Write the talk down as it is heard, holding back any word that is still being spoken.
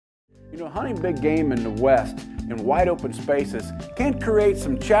You know, hunting big game in the West in wide open spaces can create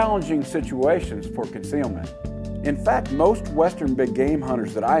some challenging situations for concealment. In fact, most Western big game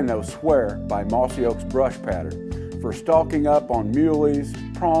hunters that I know swear by Mossy Oak's brush pattern for stalking up on muleys,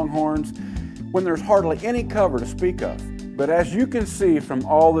 pronghorns, when there's hardly any cover to speak of. But as you can see from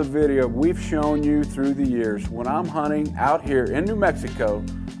all the video we've shown you through the years, when I'm hunting out here in New Mexico,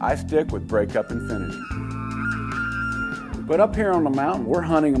 I stick with Breakup Infinity. But up here on the mountain, we're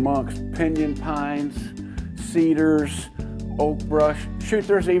hunting amongst pinyon pines, cedars, oak brush. Shoot,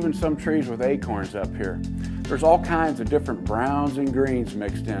 there's even some trees with acorns up here. There's all kinds of different browns and greens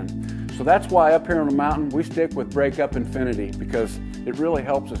mixed in. So that's why up here on the mountain, we stick with Breakup Infinity, because it really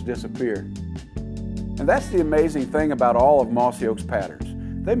helps us disappear. And that's the amazing thing about all of Mossy Oak's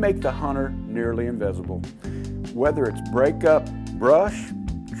patterns. They make the hunter nearly invisible. Whether it's breakup brush,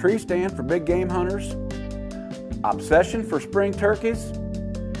 tree stand for big game hunters, obsession for spring turkeys,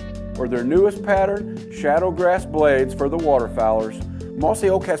 or their newest pattern, shadow grass blades for the waterfowlers, Mossy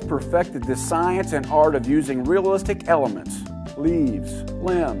Oak has perfected the science and art of using realistic elements, leaves,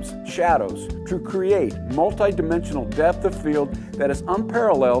 limbs, shadows, to create multi-dimensional depth of field that is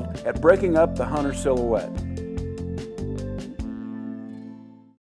unparalleled at breaking up the hunter's silhouette.